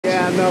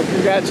no,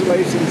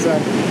 congratulations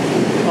on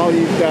all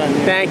you've done.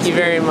 Thank you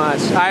very much.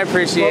 I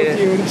appreciate it.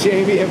 Both you and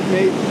Jamie have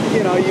made,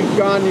 you know, you've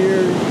gone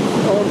your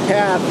own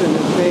path and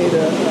have made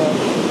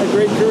a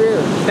great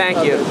career.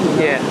 Thank you.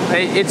 Yeah,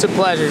 it's a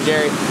pleasure,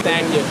 Jerry.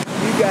 Thank you.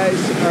 You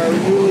guys are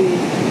really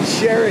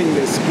sharing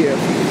this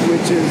gift,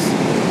 which is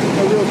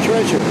a real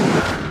treasure.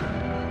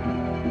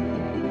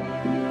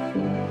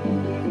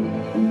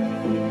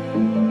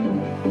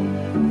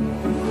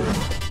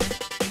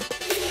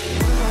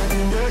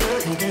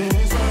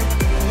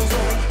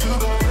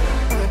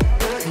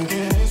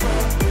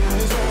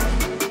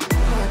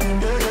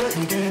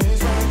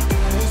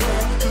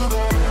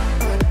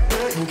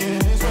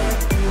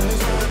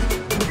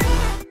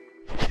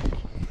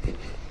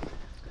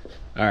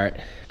 All right,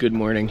 good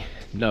morning,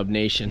 Nub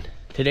Nation.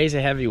 Today's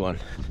a heavy one.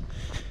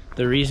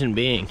 The reason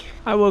being,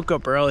 I woke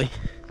up early,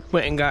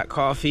 went and got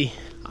coffee.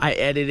 I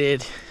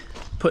edited,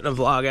 putting a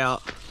vlog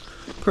out,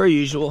 per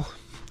usual.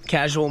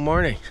 Casual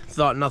morning,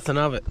 thought nothing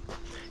of it.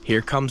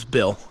 Here comes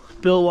Bill.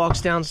 Bill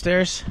walks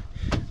downstairs.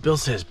 Bill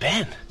says,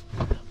 Ben,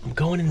 I'm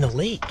going in the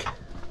lake.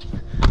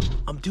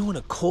 I'm doing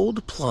a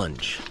cold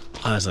plunge.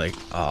 I was like,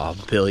 oh,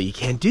 Bill, you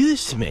can't do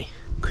this to me.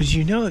 Because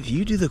you know, if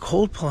you do the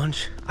cold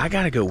plunge, I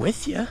gotta go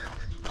with you.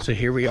 So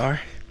here we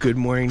are. Good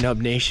morning, Nub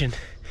Nation.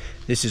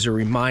 This is a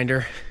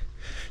reminder.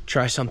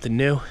 Try something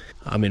new.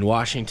 I'm in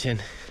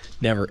Washington.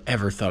 Never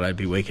ever thought I'd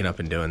be waking up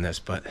and doing this,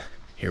 but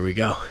here we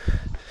go.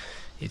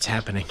 It's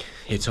happening.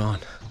 It's on.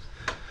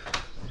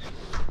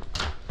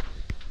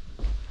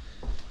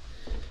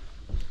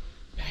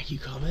 Mac, you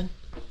coming?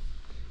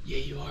 Yeah,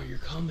 you are. You're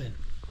coming.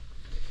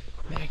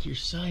 Mac, you're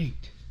psyched.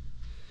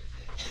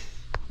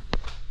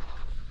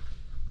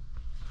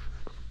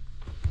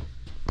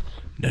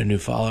 No new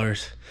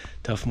followers.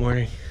 Tough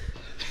morning.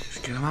 Let's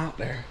get them out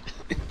there.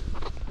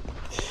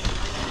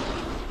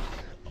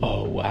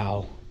 Oh,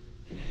 wow.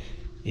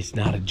 It's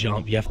not a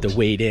jump. You have to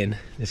wade in.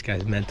 This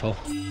guy's mental.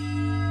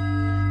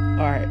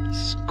 All right,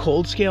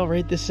 cold scale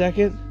right this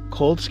second.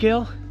 Cold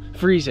scale,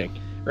 freezing.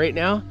 Right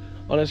now,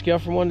 on a scale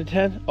from 1 to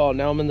 10, oh,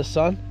 now I'm in the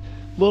sun.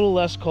 A little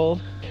less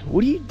cold.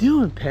 What are you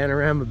doing,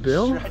 Panorama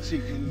Bill?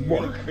 Stretching, you're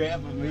gonna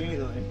cramp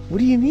immediately. What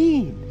do you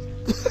mean?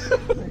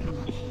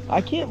 I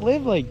can't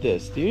live like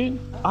this, dude.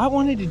 I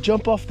wanted to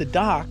jump off the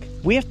dock.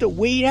 We have to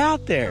wait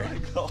out there.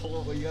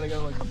 You gotta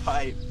go like a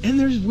pipe. And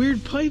there's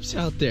weird pipes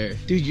out there.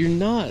 Dude, you're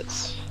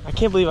nuts. I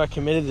can't believe I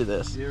committed to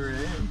this. You're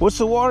in. What's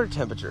the water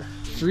temperature?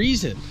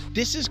 Freezing.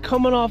 This is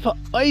coming off an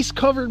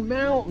ice-covered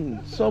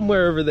mountain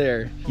somewhere over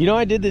there. You know,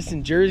 I did this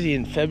in Jersey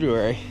in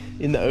February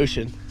in the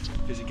ocean.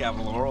 Busy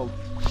capital of the world.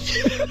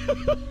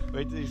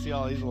 Wait till you see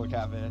all these little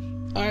catfish.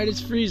 All right,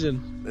 it's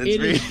freezing.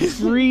 It's is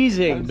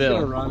freezing, I'm Bill.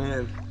 just gonna run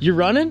in. You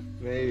running?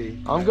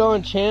 Maybe. I'm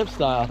going champ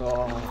style.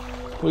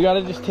 Oh. We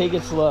gotta just take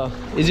it slow.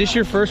 Is this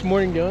your first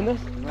morning doing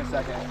this? My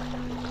second.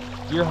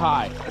 You're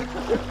high.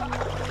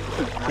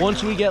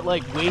 Once we get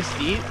like waist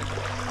deep,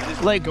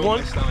 like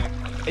once,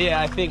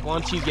 yeah, I think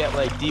once you get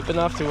like deep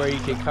enough to where you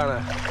can kind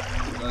of.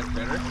 That's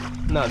better.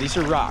 No, these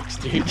are rocks,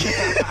 dude.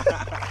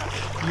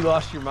 You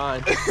lost your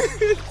mind.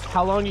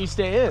 How long do you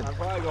stay in? I'm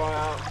probably going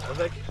out. I was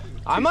like,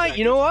 I might. Seconds.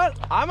 You know what?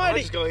 I might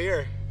just go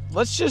here.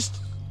 Let's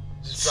just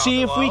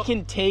see if we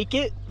can take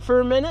it for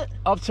a minute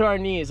up to our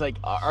knees. Like,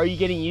 are you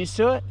getting used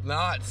to it?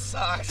 No, it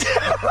sucks.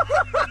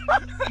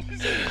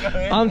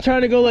 I'm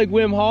trying to go like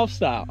Wim Hof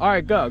style. All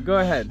right, go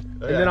ahead,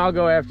 and then I'll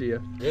go after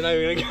you. You're not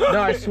even gonna go.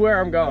 No, I swear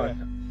I'm going.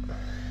 Okay.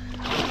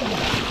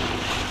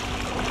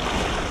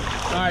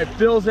 All right,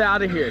 Bill's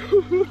out of here.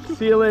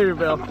 See you later,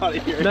 Bill. I'm out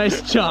of here.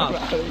 Nice job.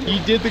 You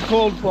did the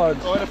cold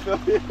plunge. I want to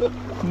film you.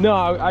 No,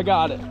 I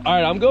got it. All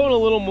right, I'm going a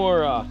little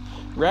more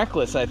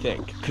reckless, I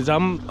think, because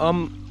I'm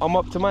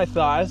up to my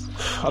thighs.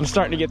 I'm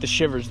starting to get the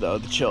shivers though,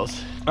 the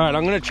chills. All right,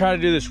 I'm gonna try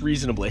to do this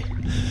reasonably.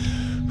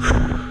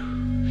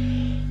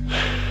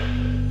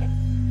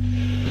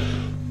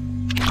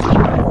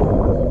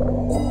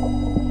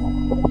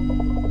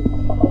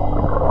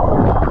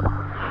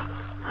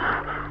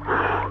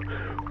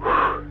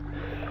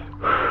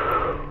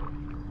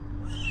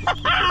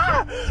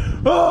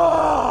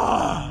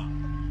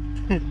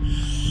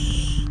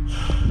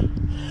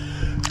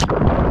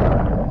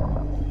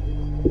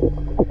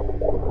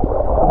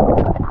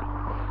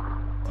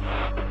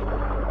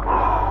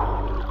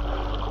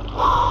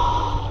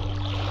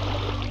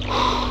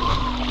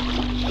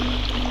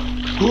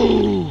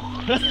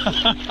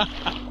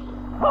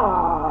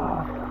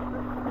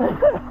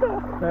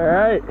 All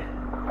right,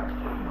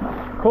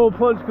 cold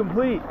plunge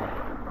complete.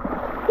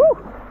 Woo!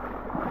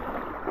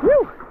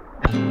 Woo!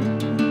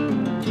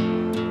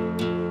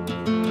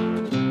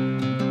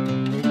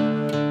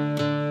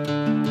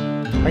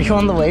 Are you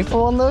on the wave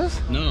pool on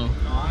those? No,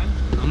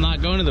 I'm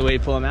not going to the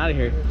wave pool. I'm out of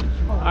here.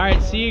 All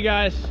right, see you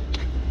guys.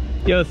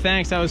 Yo,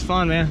 thanks. That was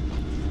fun, man.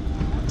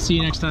 See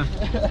you next time.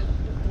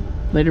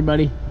 Later,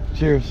 buddy.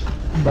 Cheers.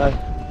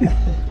 Bye.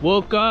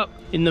 Woke up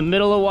in the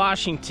middle of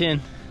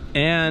Washington,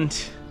 and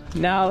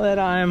now that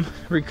I'm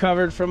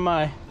recovered from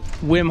my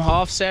Wim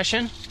Hof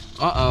session,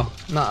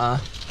 Nuh-uh.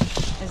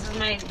 This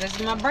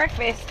is my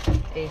breakfast.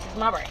 This is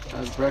my breakfast.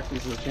 That's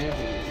breakfast with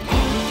champions.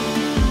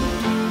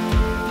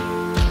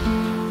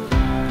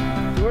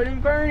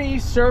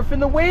 Honey's surfing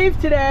the wave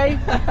today.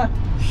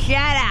 Shut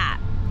up.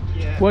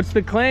 Yeah. What's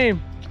the claim?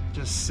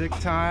 Just sick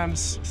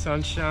times,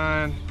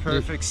 sunshine,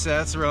 perfect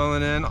sets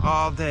rolling in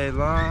all day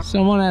long.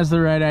 Someone has the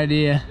right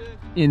idea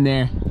in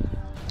there.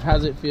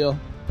 How's it feel?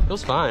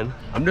 Feels fine.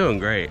 I'm doing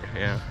great,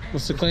 yeah.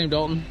 What's the claim,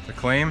 Dalton? The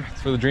claim,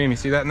 it's for the dream. You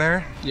see that in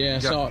there? Yeah, I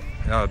saw it.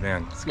 Oh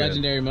man, it's good.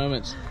 Legendary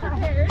moments.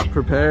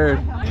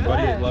 Prepared. My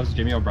buddy loves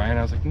Jimmy O'Brien.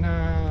 I was like,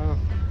 no.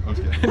 I was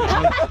kidding.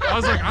 I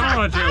was like, I don't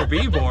want a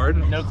JOB board.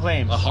 No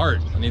claims. A heart.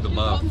 I need the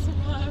love.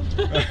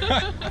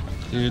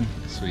 Dude,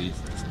 sweet.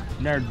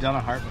 Never done a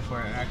heart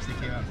before. It actually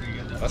came out pretty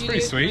good though. That's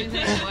pretty sweet.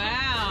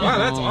 Wow. Wow,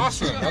 that's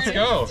awesome. Let's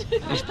go.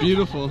 It's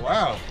beautiful.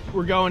 Wow.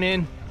 We're going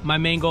in. My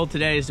main goal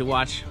today is to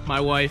watch my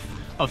wife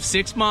of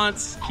 6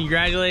 months.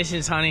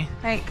 Congratulations, honey.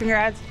 Hey,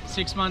 congrats.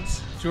 6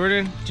 months.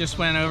 Jordan just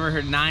went over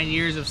her 9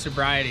 years of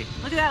sobriety.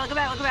 Look at that, look at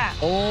that, look at that.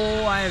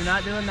 Oh, I am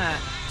not doing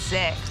that.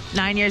 6.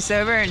 9 years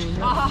sober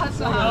and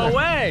awesome. No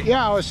way.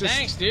 Yeah, I was just.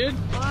 Thanks, dude.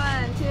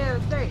 1, 2,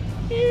 3.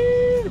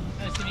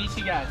 Nice to meet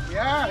you guys.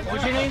 Yeah.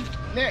 What's your name?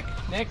 Nick.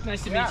 Nick,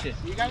 nice to Yeah. meet you.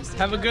 You guys.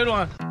 Have a good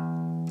one.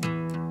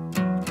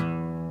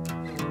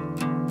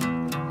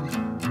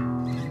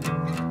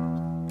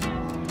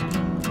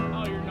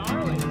 Oh, you're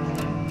gnarly.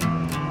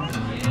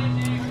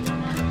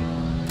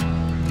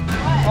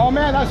 Oh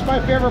man, that's my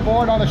favorite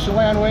board on the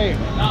Chelan wave.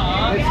 It's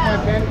my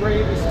Ben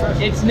Gravy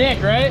special. It's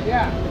Nick, right?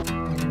 Yeah.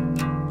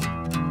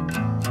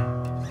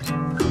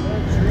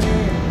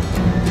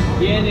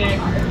 Yeah, Nick.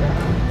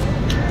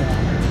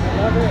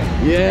 Love it.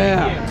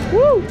 Yeah.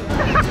 Woo!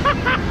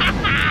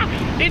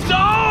 It's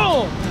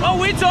on!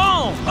 Oh, it's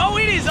on! Oh,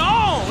 it is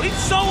on!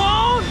 It's so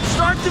on!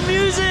 Start the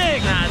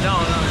music! Nah,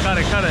 don't. Cut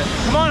it, cut it.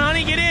 Come on,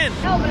 honey, get in.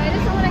 No, but I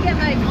just don't want to get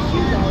my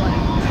shoes all wet.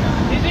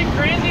 Is it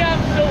crazy I'm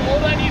so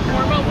old I need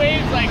warm-up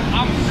waves? Like,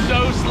 I'm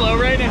so slow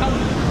right now.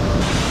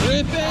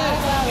 Rip it!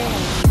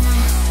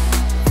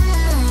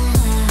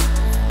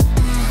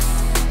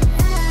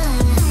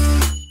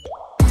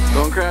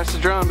 Don't crash the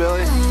drum,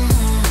 Billy.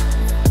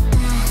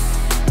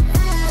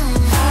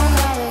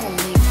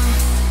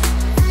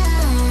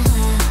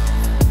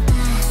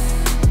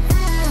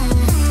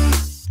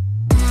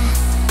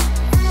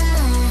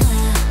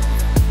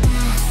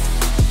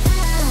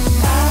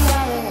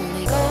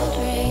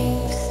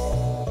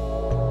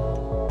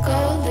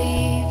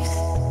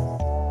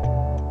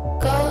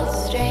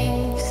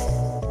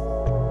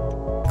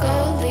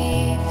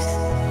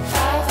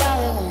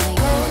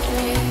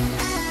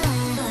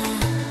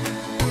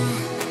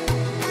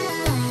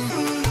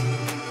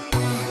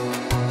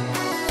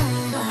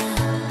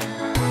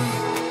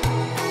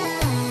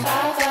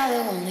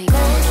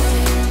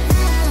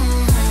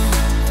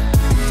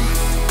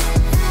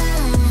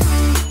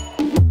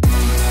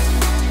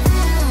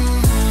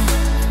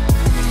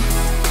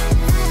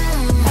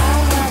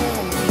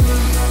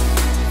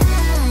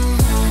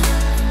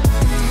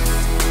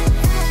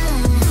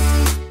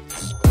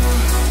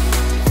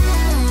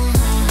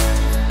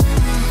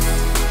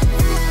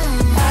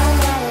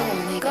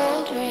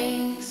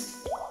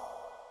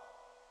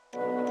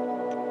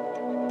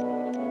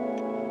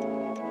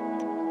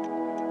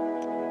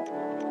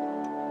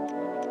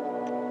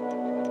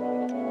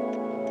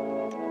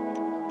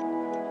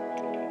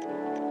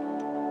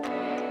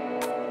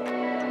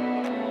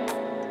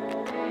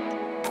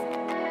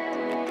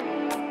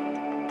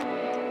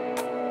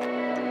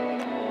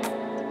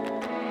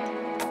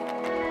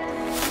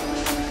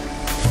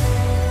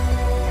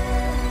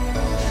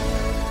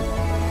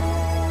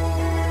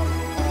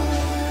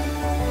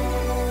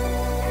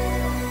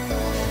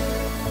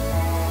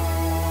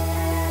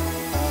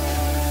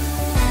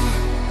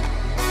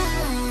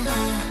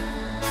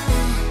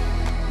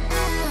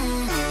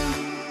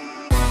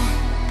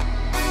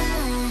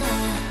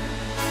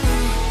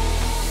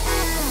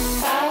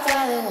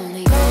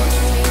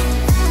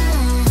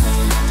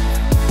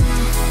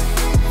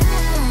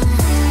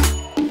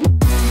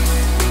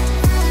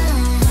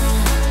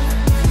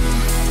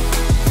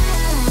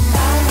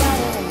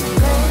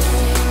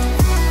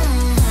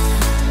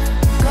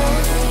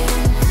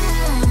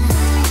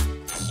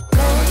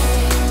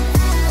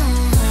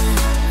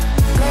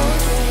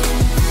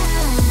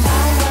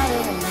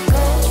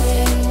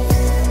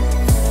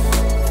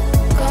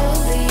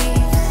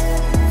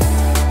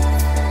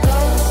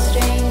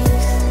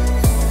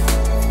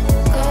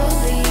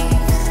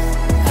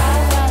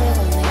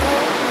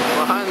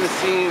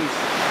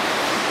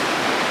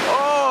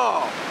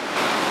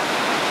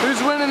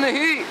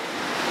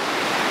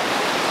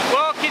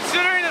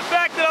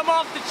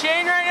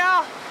 chain right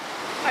now,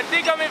 I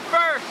think I'm in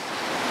first.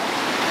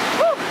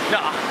 Woo!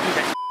 Nah, dude,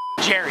 that's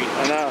Jerry.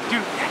 I know.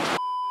 Dude, that's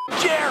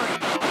Jerry.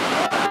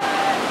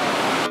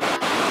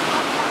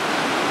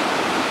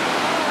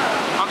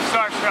 I'm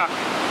starstruck.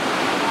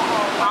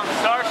 I'm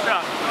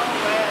starstruck.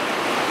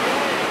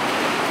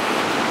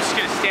 I'm just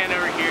gonna stand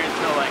over here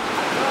until like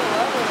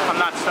I'm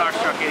not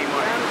starstruck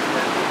anymore.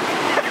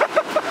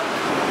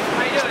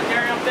 How you doing,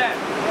 Jerry? I'm dead.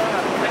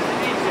 Nice to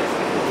meet you.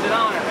 It's an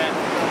honor, man.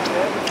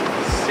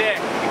 Sick.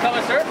 You come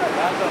a surfer?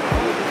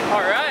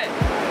 All right.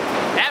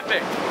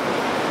 Epic.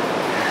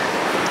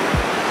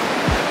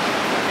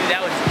 Dude,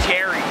 that was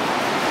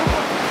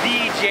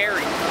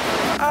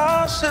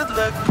said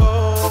let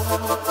go.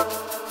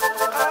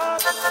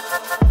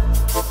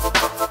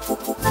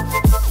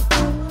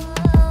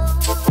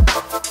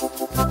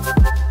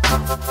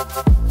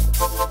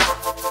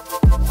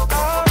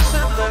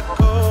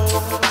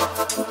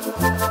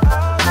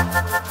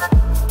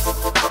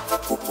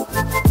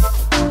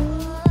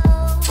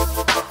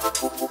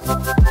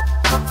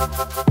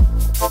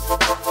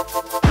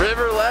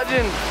 River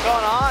legend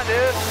going on,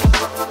 dude.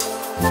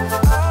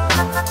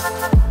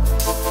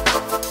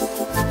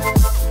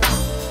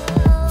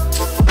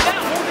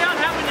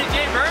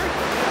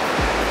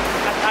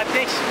 I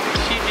think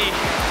she'd be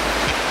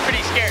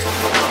pretty scared.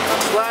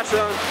 Flash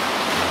on.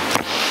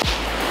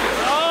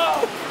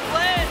 Oh,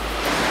 Flynn!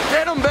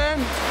 Get him, Ben.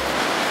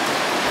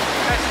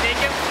 Try to sneak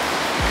him.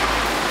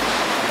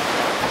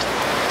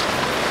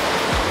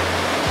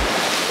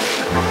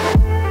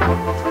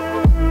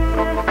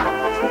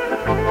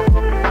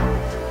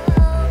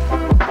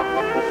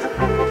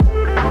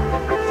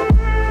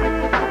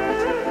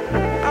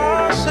 I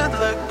said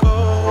let go.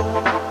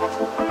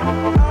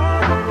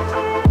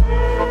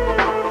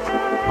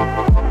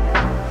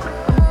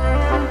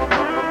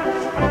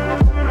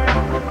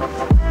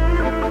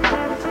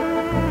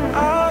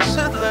 I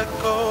said let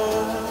go.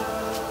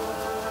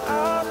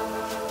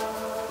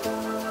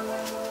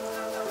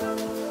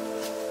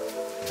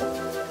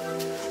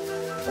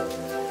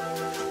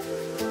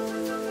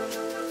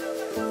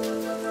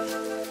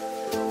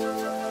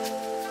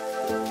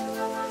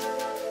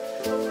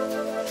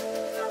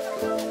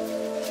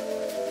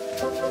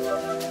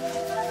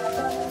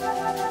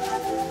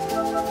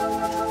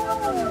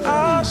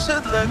 I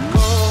said let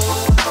go.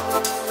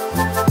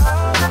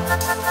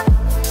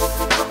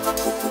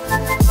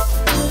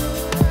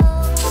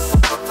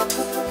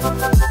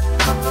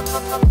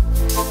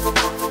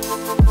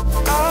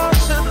 I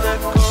said let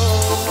go.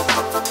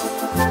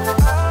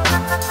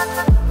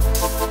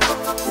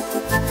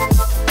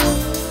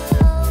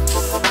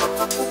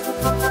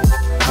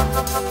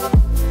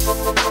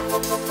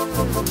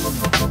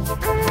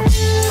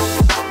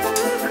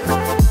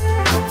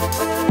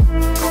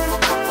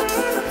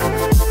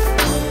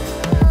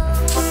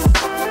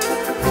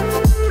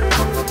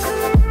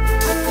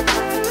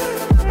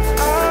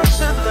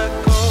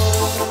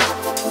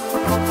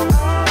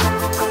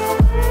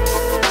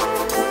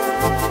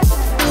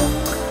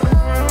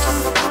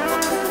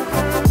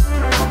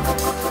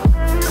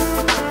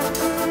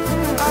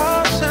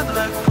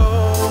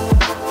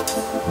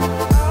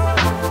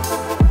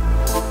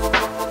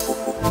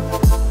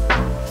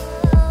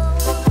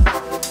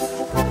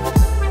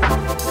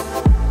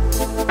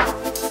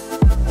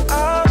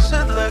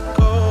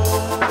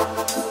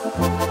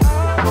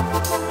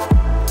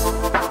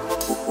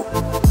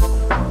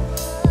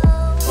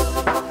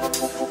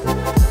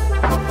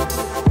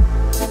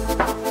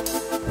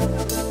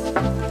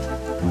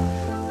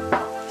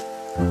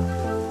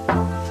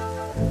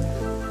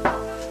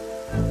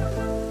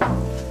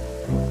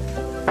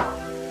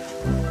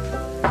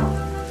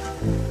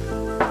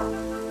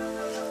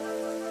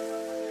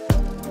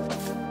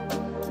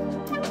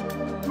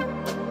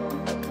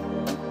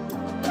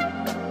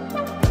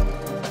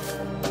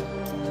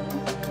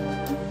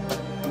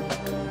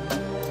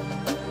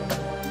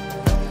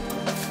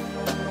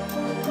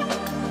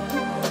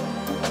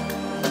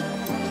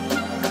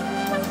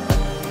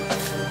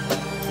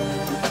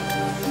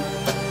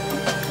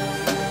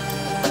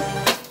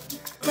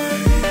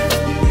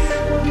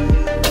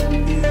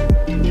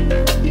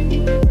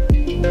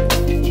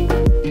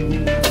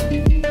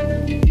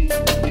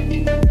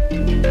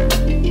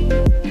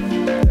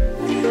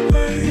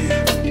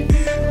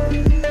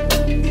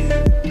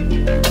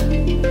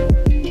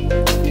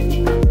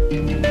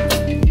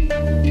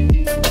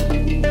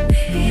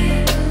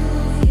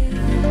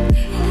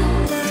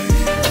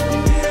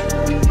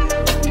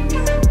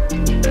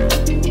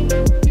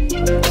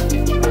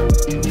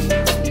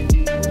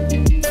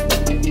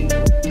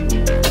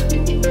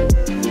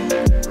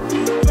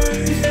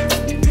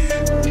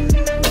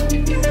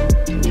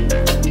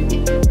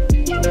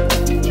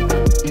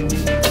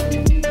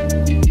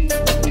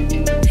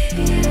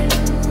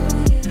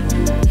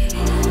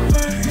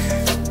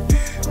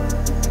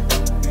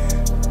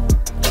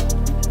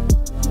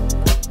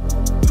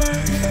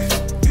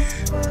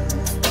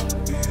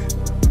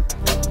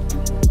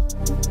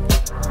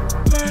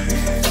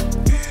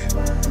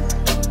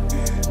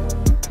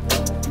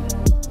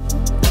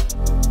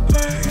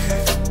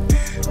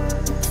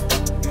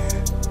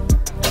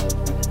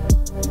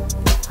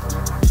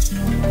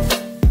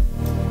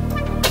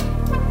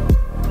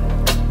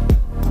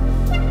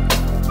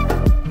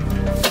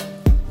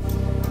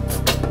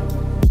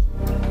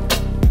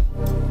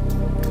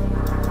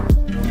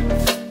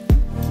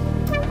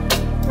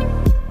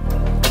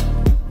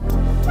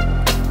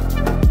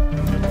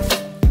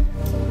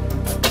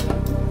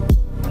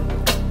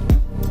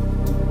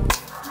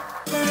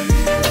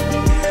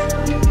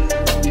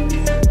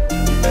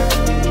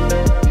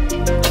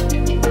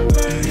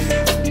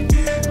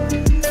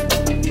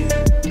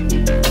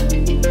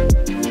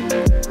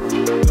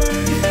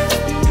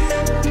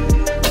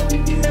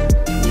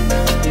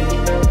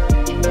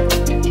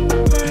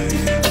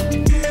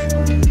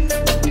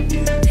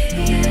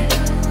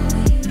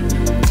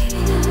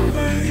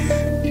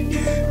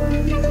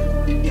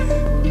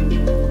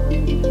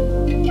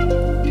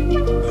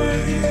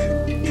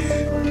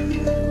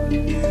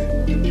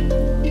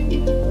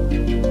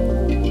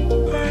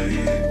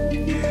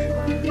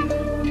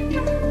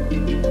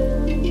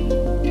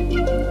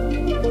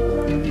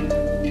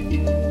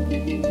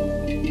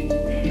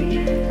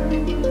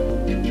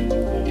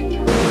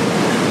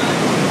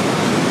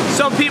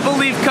 Some people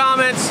leave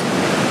comments,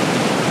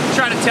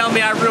 try to tell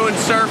me I ruined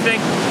surfing.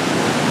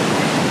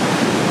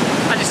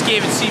 I just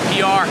gave it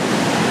CPR.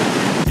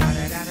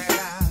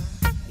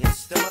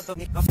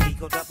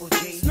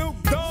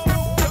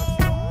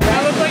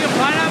 That look like a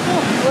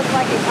pineapple? Looks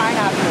like a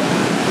pineapple.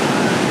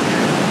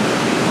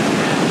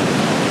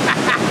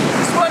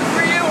 This one's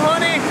for you,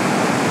 honey.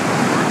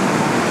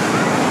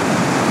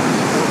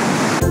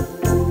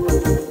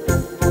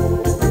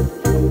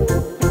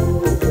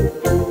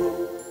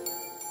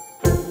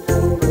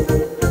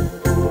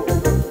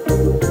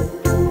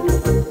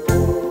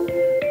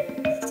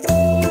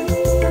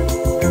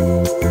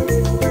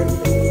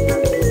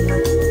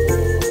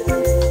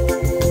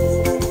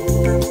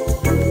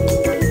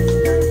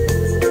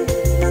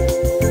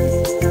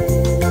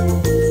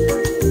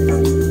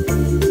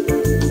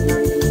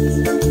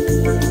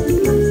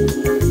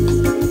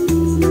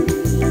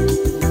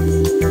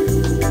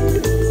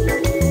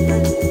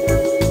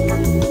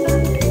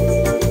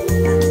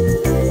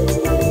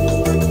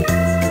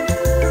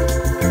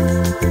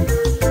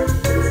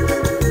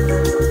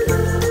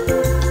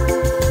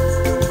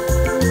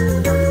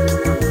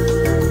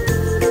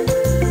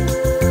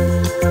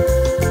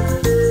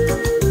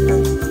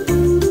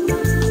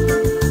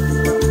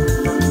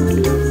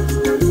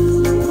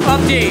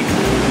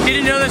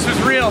 Didn't know this was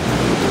real.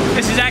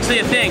 This is actually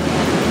a thing.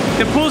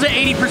 The pool's at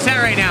 80%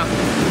 right now.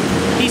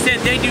 He said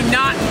they do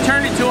not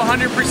turn it to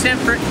 100%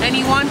 for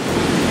anyone.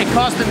 It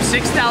costs them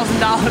 $6,000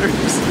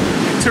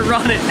 to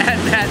run it at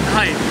that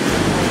height.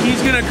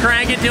 He's gonna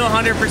crank it to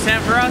 100%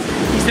 for us.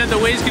 He said the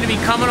wave's gonna be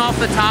coming off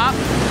the top,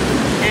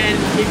 and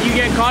if you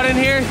get caught in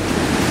here,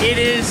 it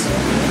is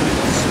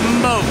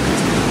smoked.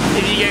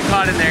 If you get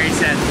caught in there, he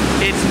said.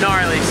 It's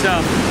gnarly,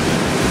 so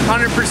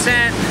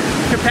 100%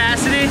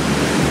 capacity.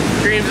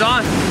 Dreams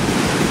on.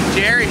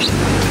 Jerry.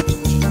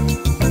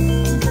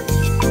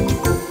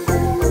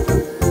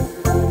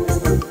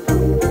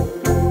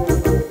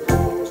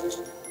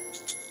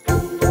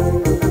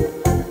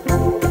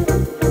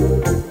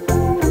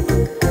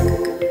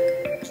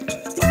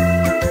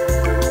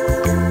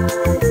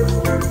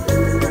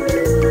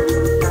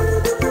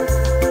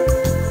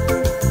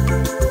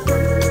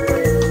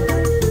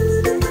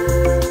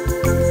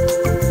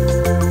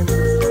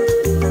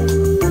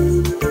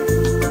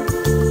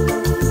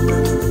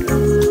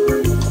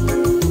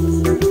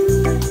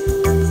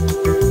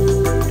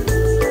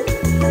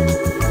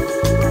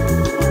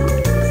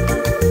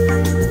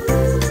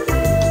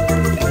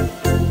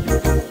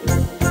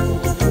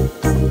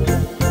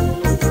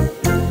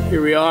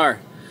 We are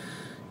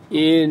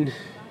in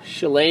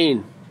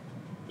Chelan,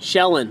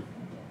 Shaolin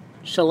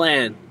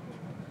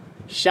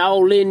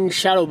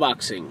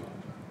shadowboxing.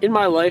 In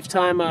my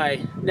lifetime,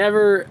 I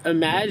never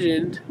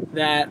imagined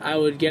that I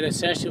would get a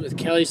session with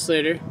Kelly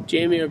Slater,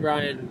 Jamie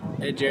O'Brien,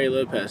 and Gerry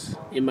Lopez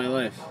in my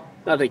life.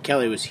 Not that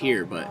Kelly was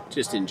here, but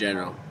just in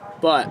general.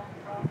 But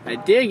I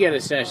did get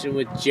a session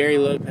with Gerry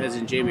Lopez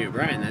and Jamie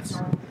O'Brien. That's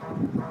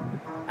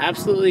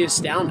absolutely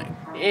astounding.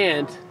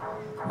 And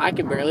I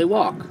can barely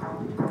walk,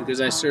 because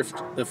I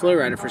surfed the flow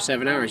rider for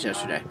 7 hours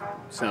yesterday.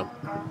 So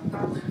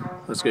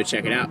let's go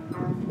check it out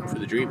for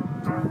the dream.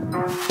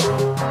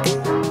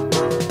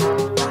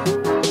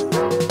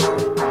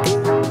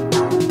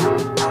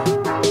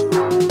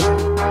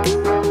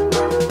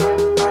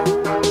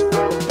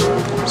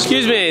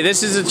 Excuse me,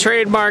 this is a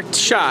trademarked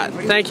shot.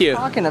 Thank you.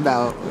 What are you talking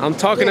about? I'm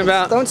talking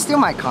about... Don't steal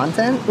my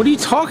content. What are you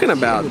talking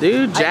about,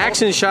 dude?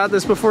 Jackson shot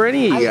this before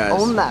any of you guys. I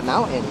own that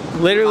mountain.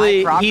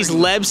 Literally, he's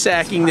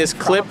leb-sacking this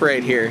clip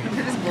right here.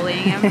 Bullying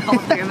him, all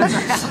three of us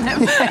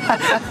around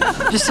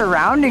him. Just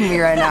surrounding me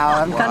right now.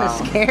 I'm kind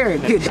of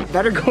scared. Dude, you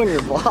better go in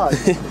your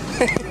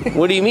vlogs.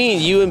 What do you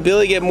mean? You and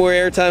Billy get more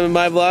airtime in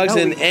my vlogs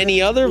than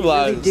any other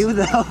vlogs. We do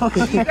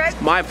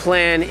though. My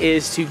plan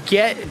is to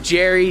get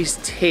Jerry's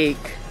take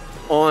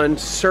on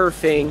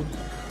surfing,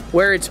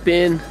 where it's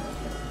been,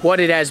 what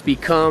it has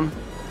become,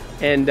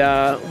 and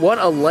what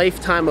a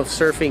lifetime of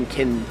surfing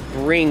can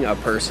bring a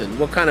person.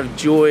 What kind of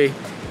joy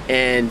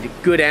and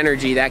good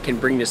energy that can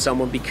bring to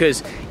someone,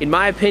 because in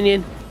my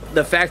opinion,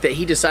 the fact that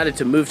he decided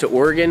to move to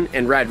Oregon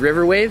and ride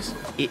river waves,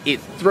 it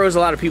throws a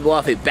lot of people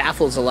off, it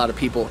baffles a lot of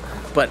people,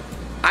 but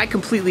I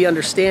completely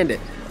understand it.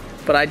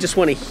 But I just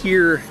want to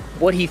hear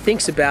what he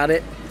thinks about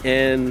it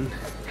and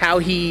how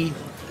he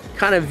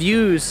kind of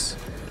views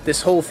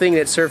this whole thing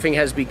that surfing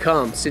has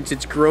become since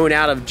it's grown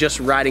out of just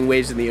riding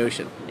waves in the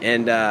ocean.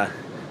 And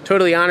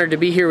totally honored to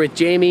be here with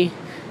Jamie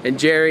and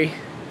Jerry,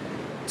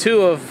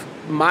 two of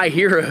my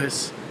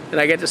heroes, and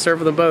I get to surf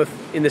with them both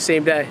in the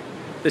same day.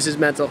 This is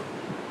mental.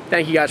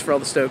 Thank you guys for all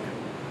the stoke,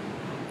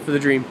 for the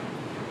dream.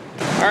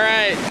 All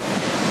right,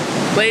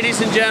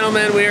 ladies and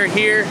gentlemen, we are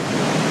here.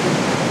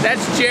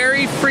 That's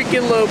Gerry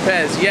freaking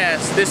Lopez.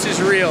 Yes, this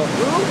is real.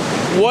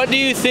 What do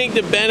you think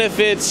the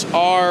benefits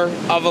are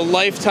of a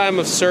lifetime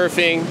of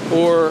surfing,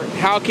 or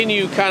how can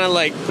you kind of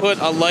like put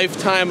a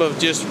lifetime of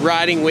just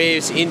riding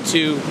waves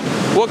into,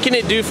 what can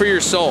it do for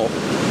your soul?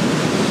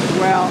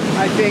 Well,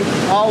 I think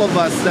all of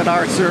us that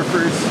are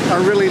surfers are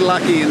really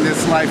lucky in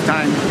this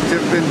lifetime to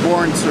have been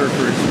born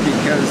surfers,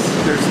 because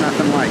there's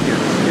nothing like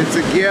it. It's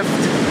a gift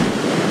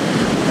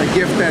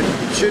that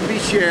should be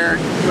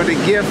shared, but a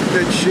gift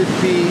that should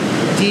be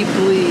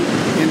deeply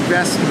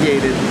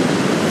investigated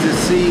to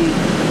see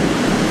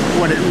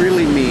what it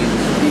really means,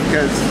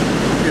 because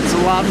it's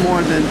a lot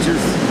more than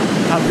just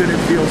how good it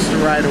feels to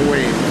ride a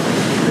wave.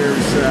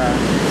 There's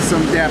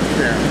some depth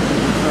there.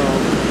 So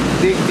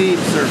dig deep,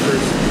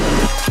 surfers.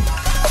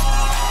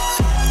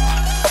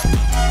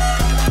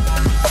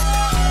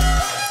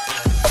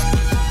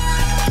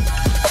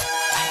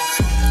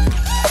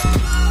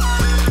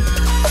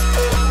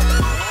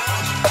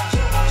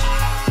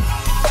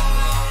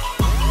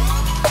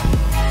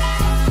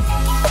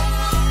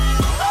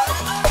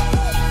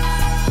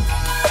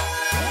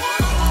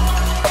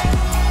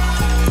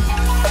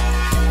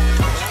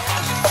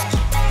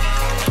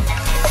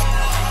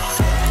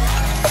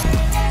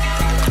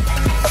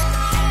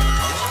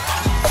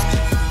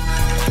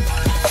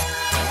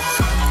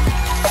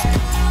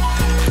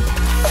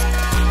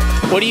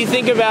 What do you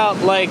think about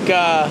like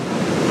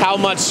how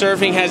much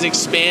surfing has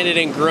expanded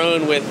and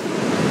grown with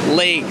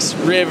lakes,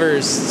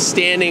 rivers,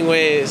 standing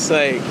waves?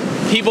 Like,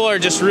 people are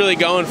just really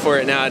going for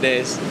it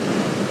nowadays.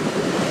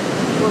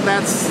 Well,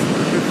 that's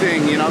the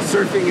thing, you know,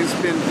 surfing has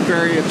been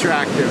very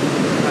attractive.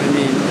 I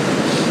mean,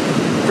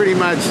 pretty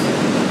much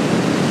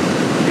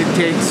it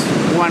takes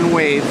one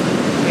wave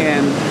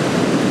and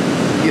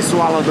you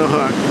swallow the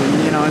hook.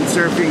 And, you know, in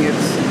surfing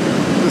it's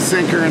the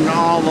sinker and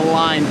all the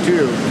line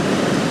too.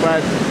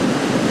 But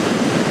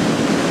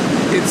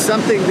it's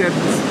something that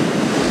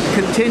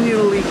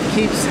continually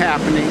keeps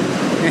happening,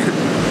 and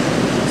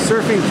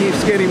surfing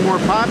keeps getting more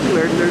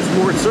popular, and there's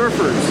more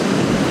surfers.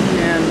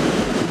 And,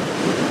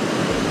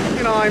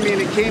 you know, I mean,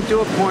 it came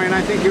to a point,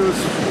 I think it was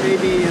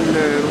maybe in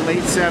the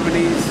late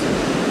 70s,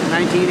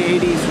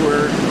 1980s,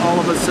 where all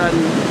of a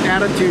sudden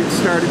attitudes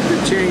started to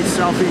change.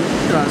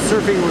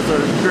 Surfing was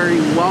a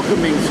very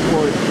welcoming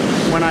sport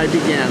when I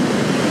began.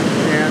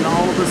 And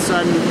all of a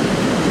sudden,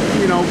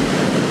 you know,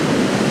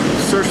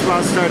 surf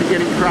spots started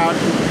getting crowded,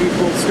 and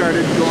people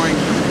started going,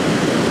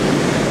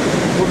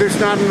 well, there's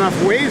not enough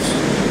waves,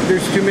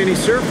 there's too many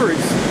surfers.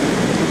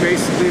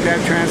 Basically that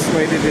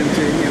translated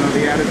into, you know,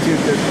 the attitude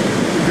that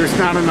there's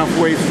not enough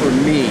waves for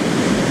me.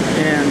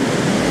 And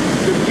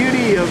the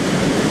beauty of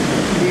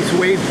these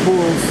wave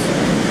pools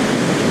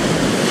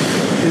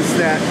is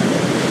that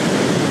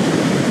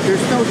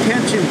there's no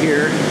tension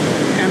here,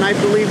 and I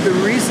believe the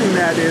reason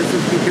that is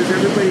because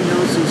everybody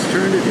knows whose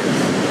turn it is.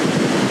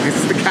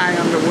 It's the guy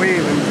on the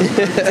wave, and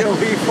until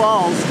he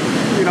falls,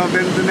 you know,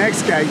 then the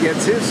next guy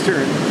gets his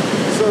turn.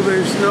 So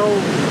there's no,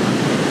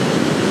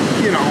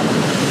 you know,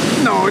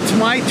 no, it's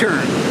my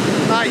turn,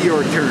 not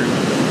your turn.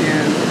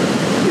 And,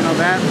 you know,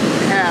 that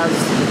has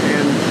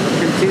and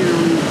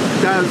continually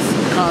does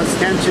cause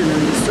tension in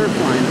the surf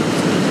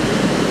lineups.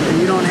 And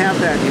you don't have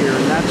that here,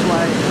 and that's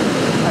why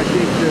I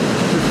think that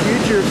the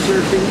future of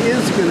surfing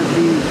is going to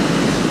be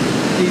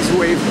these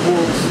wave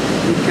pools,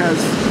 because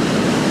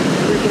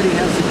everybody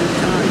has a good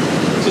time.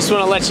 Just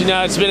want to let you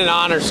know it's been an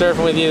honor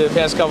surfing with you the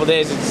past couple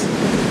days. It's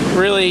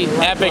really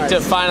epic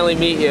to finally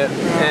meet you,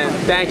 and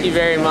thank you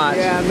very much.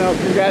 Yeah, no,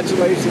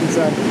 congratulations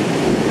on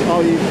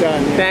all you've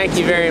done. Yeah. Thank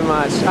you very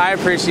much. I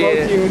appreciate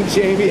it. Both you and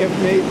Jamie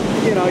have made,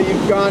 you know,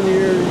 you've gone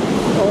your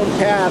own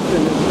path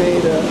and have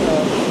made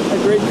a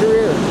great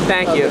career.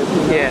 Thank you.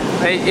 Yeah,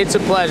 it's a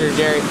pleasure,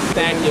 Jerry.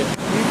 Thank you.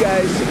 You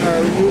guys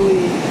are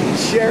really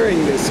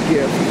sharing this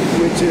gift,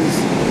 which is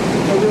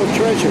a real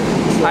treasure.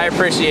 So I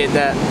appreciate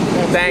that.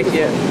 Thank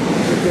you.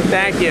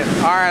 Thank you.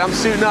 All right, I'm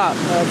suiting up.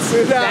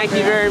 Suit up, Thank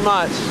you very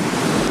much.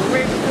 The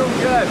waves feel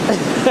good.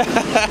 We're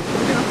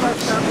gonna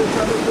bust down this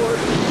other board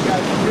for you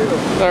guys to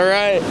do. All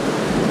right.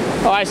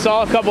 Oh, I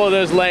saw a couple of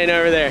those laying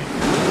over there.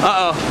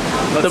 Uh-oh.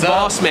 The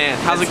boss man.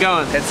 How's it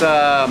going? It's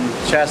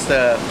chest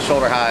to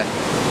shoulder high.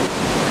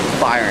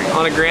 Firing.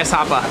 On a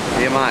grasshopper.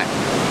 EMI.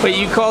 But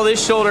you call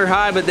this shoulder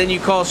high, but then you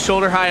call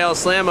shoulder high El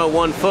Slamo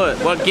 1 foot.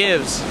 What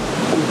gives?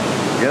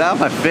 Get out of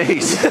my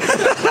face.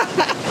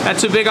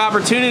 That's a big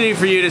opportunity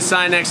for you to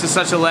sign next to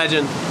such a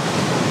legend.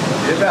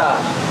 Yeah.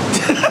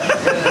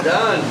 Get it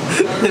done.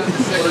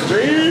 What a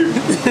dream.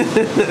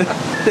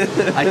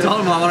 I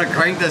told him I want to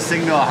crank this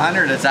thing to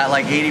 100. It's at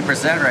like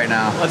 80% right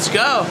now. Let's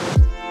go.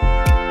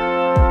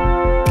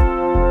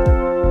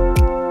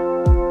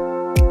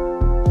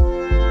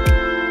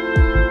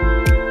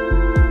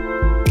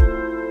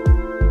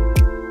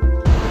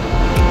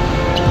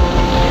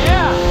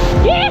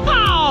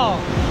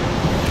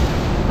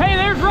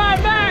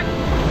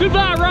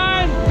 Goodbye,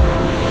 Ryan.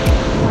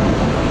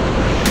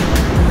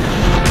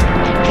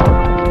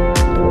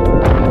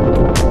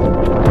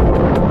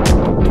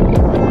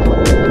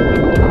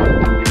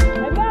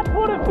 And that's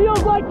what it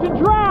feels like to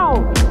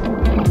drown.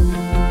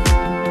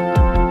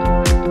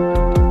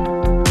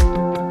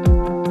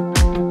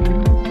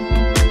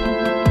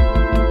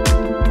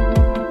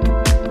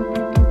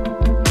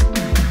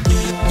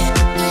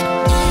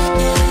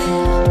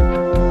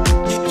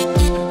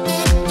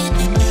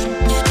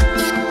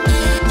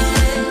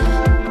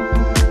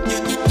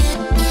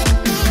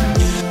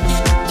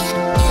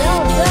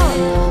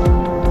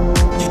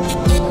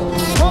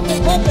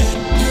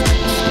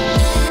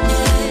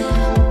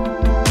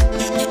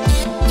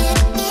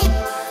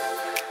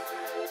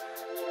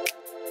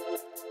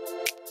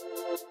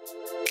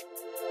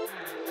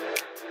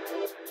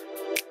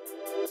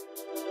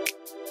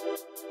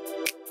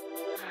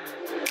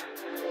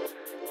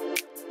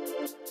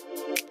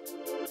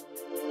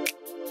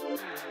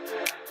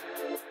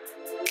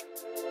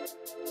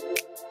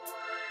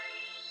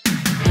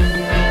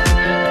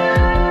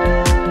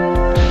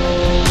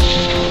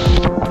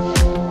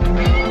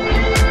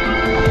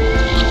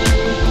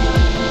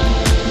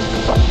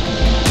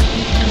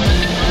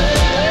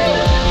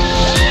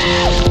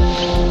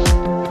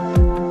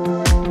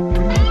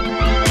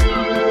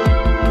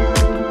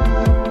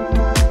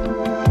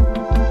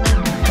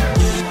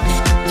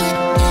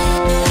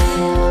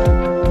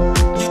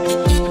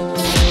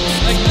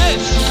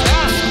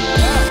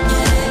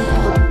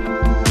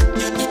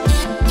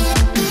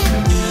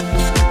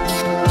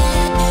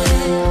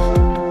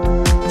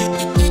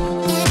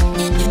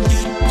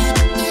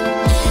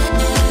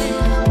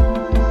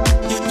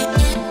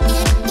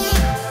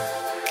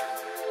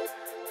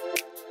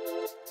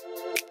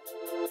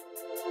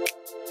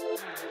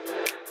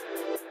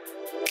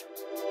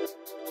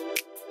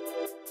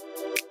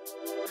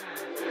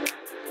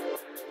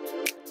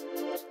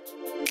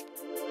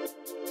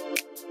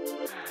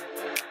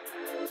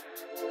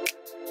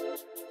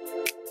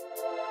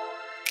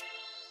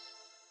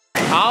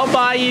 I'll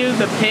buy you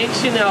the pink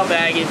Chanel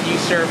bag if you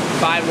surf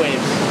 5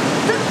 waves.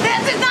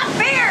 That is not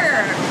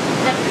fair.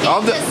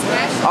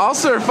 I'll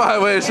surf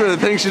 5 waves for the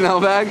pink Chanel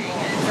bag.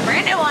 It's a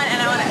brand new one,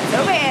 and I want it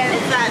so bad.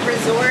 It's that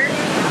resort.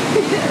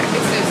 It's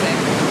so sick.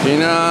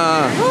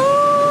 Gina.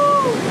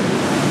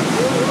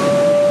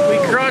 We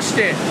crushed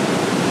it.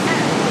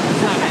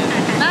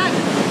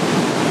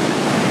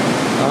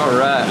 All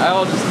right,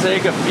 I'll just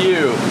take a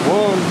few.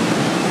 1,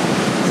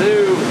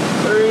 2,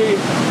 3.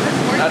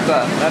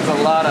 That's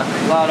a lot of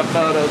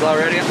photos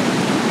already.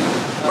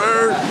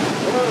 Bird.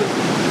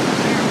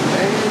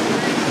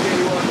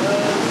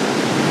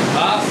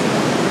 Awesome.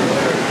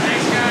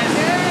 Thanks, guys.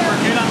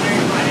 We're good up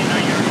there. I didn't know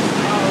you were.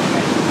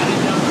 I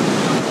didn't know.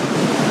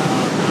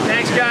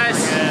 Thanks, guys.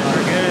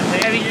 We're good.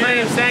 Heavy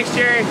claims. Thanks,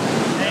 Jerry.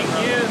 Thank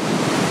you.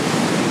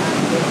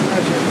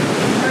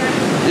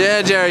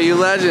 Yeah, Jerry, you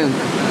legend.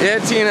 Yeah,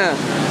 Tina.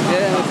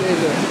 Yeah,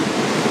 Anastasia.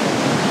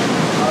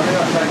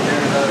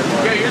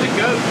 Yo, you're the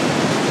goat.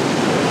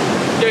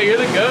 Yo, you're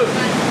the goat.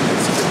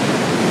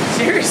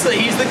 Seriously,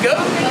 he's the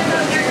goat.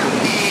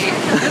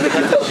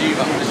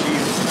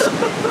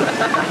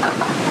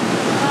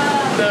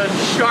 The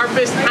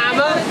sharpest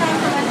hammer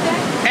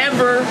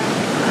ever,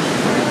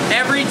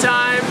 every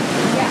time.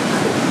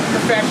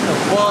 Professional.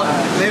 Well,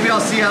 maybe I'll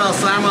see you at El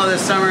Slamo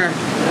this summer.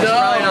 It's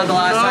probably not the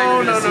last time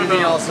you're gonna see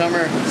me all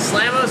summer.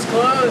 Slamo's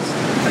closed.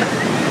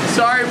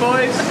 Sorry,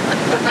 boys.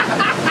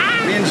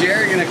 Me and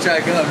Jerry are gonna try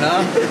to come,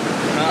 no?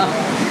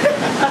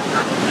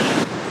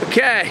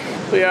 Okay,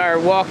 we are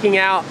walking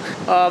out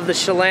of the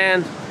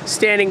Chelan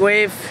standing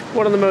wave.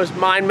 One of the most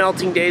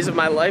mind-melting days of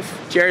my life.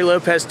 Gerry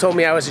Lopez told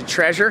me I was a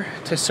treasure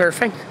to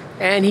surfing,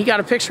 and he got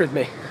a picture with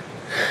me.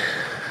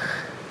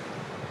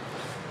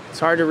 It's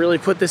hard to really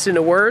put this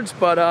into words,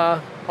 but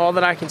all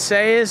that I can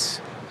say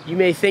is you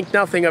may think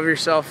nothing of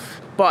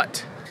yourself,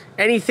 but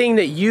anything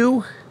that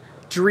you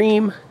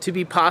dream to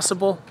be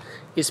possible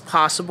is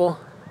possible.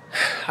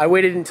 I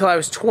waited until I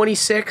was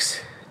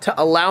 26 to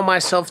allow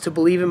myself to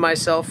believe in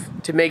myself,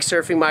 to make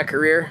surfing my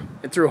career,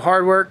 and through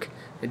hard work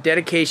and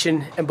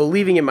dedication and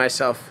believing in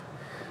myself,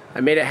 I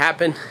made it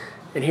happen,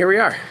 and here we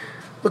are.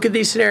 Look at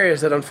these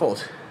scenarios that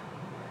unfold.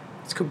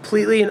 It's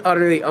completely and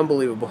utterly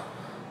unbelievable.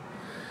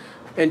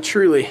 And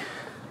truly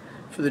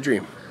for the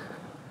dream.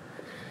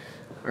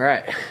 All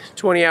right,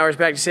 20 hours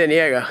back to San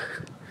Diego.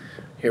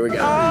 Here we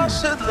go. I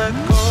said let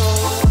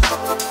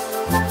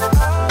go.